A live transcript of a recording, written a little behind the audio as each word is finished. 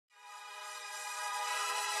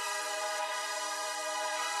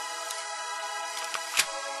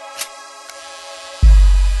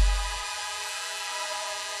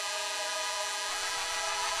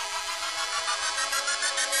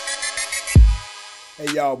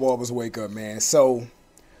Hey, y'all barbers, wake up, man. So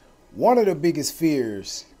one of the biggest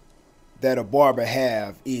fears that a barber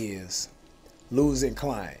have is losing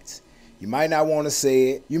clients. You might not want to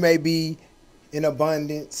say it. You may be in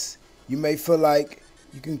abundance. You may feel like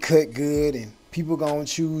you can cut good and people gonna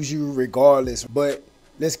choose you regardless. But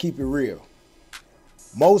let's keep it real.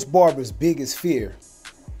 Most barbers' biggest fear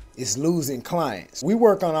is losing clients. We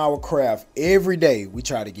work on our craft every day. We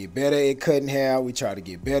try to get better at cutting hair. We try to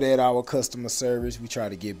get better at our customer service. We try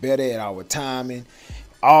to get better at our timing,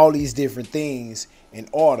 all these different things in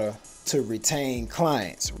order to retain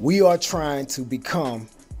clients. We are trying to become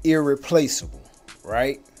irreplaceable,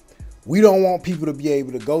 right? We don't want people to be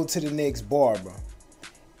able to go to the next barber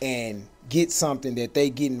and get something that they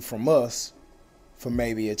getting from us for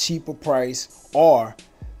maybe a cheaper price, or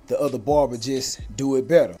the other barber just do it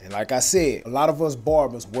better. And like I said, a lot of us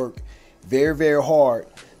barbers work very, very hard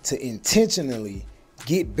to intentionally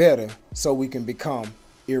get better so we can become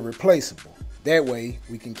irreplaceable. That way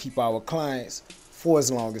we can keep our clients for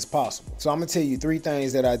as long as possible. So I'm gonna tell you 3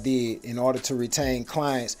 things that I did in order to retain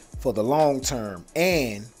clients for the long term,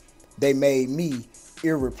 and they made me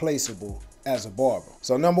irreplaceable as a barber.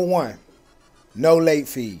 So number 1, no late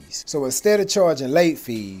fees. So instead of charging late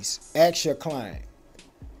fees, ask your client,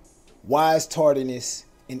 why is tardiness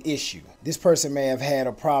an issue? This person may have had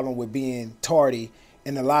a problem with being tardy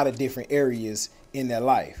in a lot of different areas in their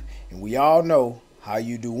life. And we all know how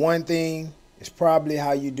you do one thing is probably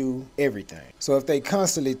how you do everything. So if they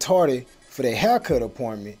constantly tardy for their haircut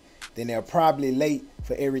appointment, then they're probably late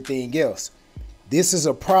for everything else. This is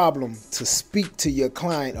a problem to speak to your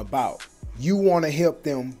client about. You want to help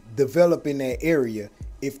them develop in that area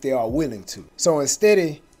if they are willing to. So instead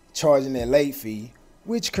of charging that late fee,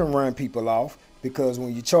 which can run people off, because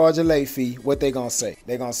when you charge a late fee, what they gonna say?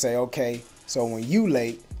 They're gonna say, okay, so when you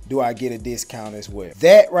late, do I get a discount as well?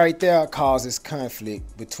 That right there causes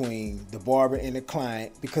conflict between the barber and the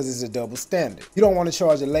client because it's a double standard. You don't want to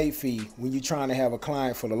charge a late fee when you're trying to have a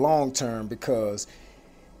client for the long term, because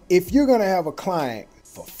if you're gonna have a client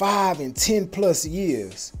for 5 and 10 plus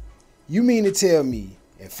years, you mean to tell me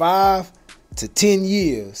in 5 to 10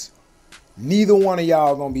 years, neither one of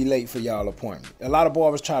y'all gonna be late for y'all appointment? A lot of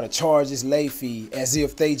barbers try to charge this late fee as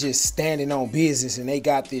if they just standing on business and they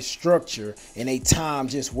got this structure and they time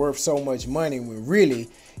just worth so much money, when really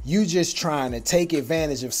you just trying to take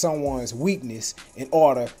advantage of someone's weakness in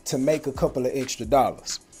order to make a couple of extra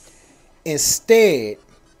dollars. Instead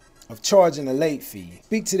of charging a late fee,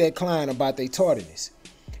 speak to that client about their tardiness.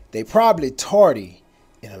 They probably tardy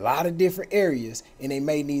in a lot of different areas and they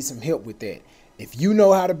may need some help with that. If you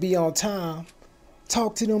know how to be on time,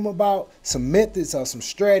 talk to them about some methods or some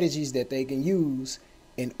strategies that they can use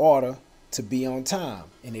in order to be on time.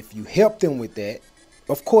 And if you help them with that,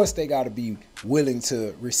 of course they got to be willing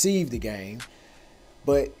to receive the game.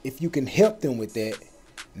 But if you can help them with that,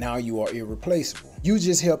 now you are irreplaceable. You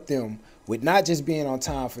just help them with not just being on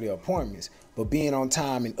time for their appointments, but being on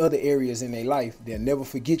time in other areas in their life. They'll never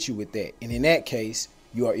forget you with that. And in that case,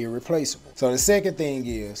 you are irreplaceable. So the second thing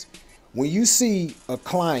is, when you see a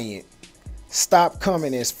client stop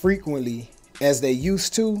coming as frequently as they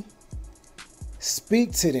used to,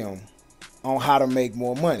 speak to them on how to make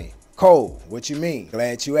more money. Cole, what you mean?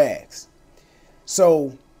 Glad you asked.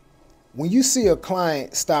 So when you see a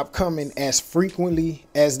client stop coming as frequently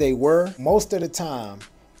as they were, most of the time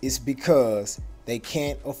it's because they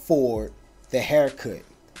can't afford the haircut.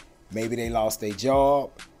 Maybe they lost their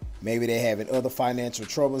job. Maybe they having other financial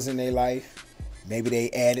troubles in their life. Maybe they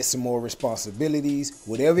added some more responsibilities,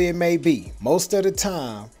 whatever it may be. Most of the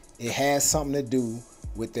time, it has something to do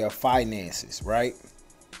with their finances, right?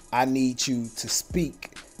 I need you to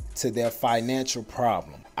speak to their financial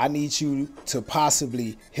problem. I need you to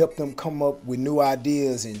possibly help them come up with new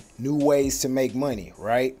ideas and new ways to make money,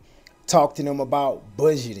 right? Talk to them about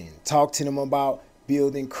budgeting. Talk to them about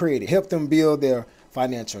building credit. Help them build their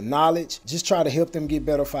financial knowledge. Just try to help them get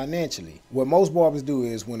better financially. What most barbers do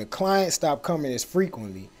is, when a client stop coming as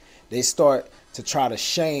frequently, they start to try to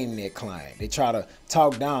shame their client. They try to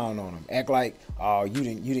talk down on them, act like, oh, you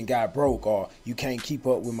didn't got broke, or you can't keep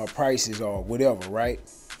up with my prices, or whatever, right?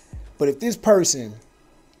 But if this person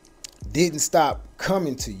didn't stop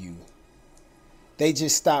coming to you, they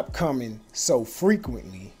just stopped coming so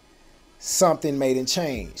frequently, something made them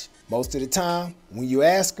change. Most of the time, when you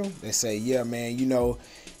ask them, they say, yeah, man, you know,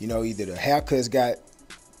 either the haircuts got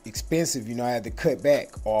expensive, I had to cut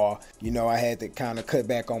back, or, I had to kind of cut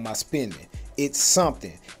back on my spending. It's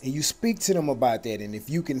something. And you speak to them about that. And if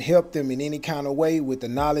you can help them in any kind of way with the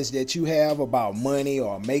knowledge that you have about money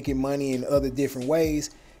or making money in other different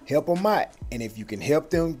ways, help them out. And if you can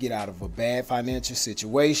help them get out of a bad financial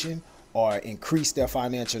situation, or increase their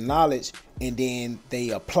financial knowledge, and then they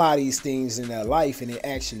apply these things in their life and it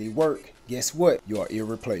actually work, guess what? You are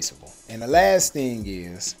irreplaceable. And the last thing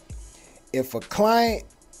is, if a client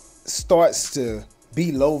starts to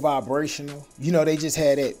be low vibrational, you know, they just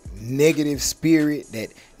had that negative spirit,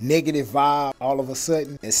 that negative vibe all of a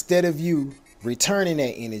sudden, instead of you returning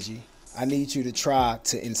that energy, I need you to try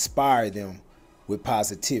to inspire them with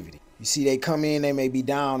positivity. You see, they come in, they may be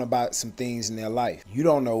down about some things in their life. You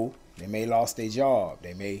don't know, they may lost their job,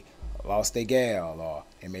 they may lost their gal, or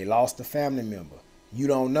they may lost a family member. You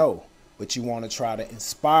don't know, but you want to try to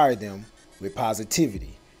inspire them with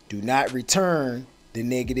positivity. Do not return the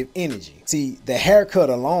negative energy. See, the haircut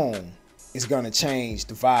alone is going to change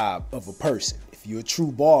the vibe of a person. If you're a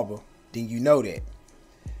true barber, then you know that.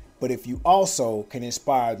 But if you also can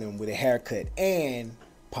inspire them with a haircut and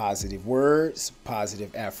positive words,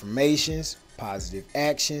 positive affirmations, positive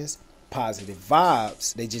actions, positive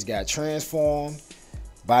vibes, they just got transformed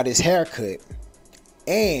by this haircut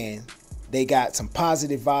and they got some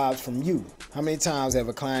positive vibes from you. How many times have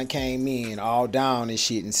a client came in all down and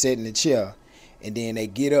shit and sat in the chair, and then they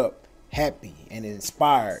get up happy and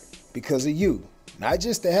inspired because of you? Not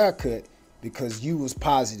just the haircut, because you was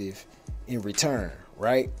positive in return,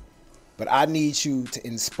 right? But I need you to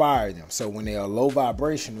inspire them. So when they are low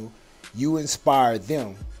vibrational, you inspire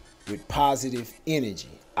them with positive energy.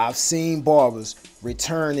 I've seen barbers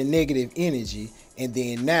return the negative energy, and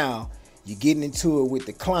then now you're getting into it with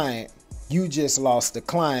the client. You just lost the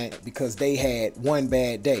client because they had one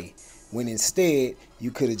bad day, when instead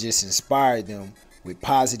you could have just inspired them with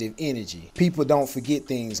positive energy. People don't forget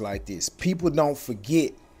things like this. People don't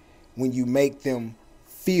forget when you make them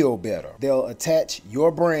feel better. They'll attach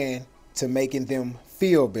your brand to making them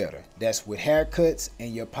feel better. That's with haircuts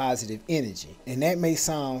and your positive energy. And that may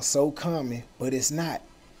sound so common, but it's not.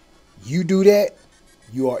 You do that,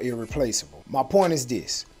 you are irreplaceable. My point is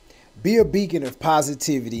this: be a beacon of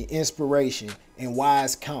positivity, inspiration, and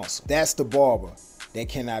wise counsel. That's the barber that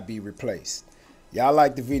cannot be replaced. Y'all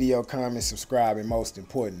like the video, comment, subscribe, and most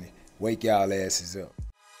importantly, wake y'all asses up.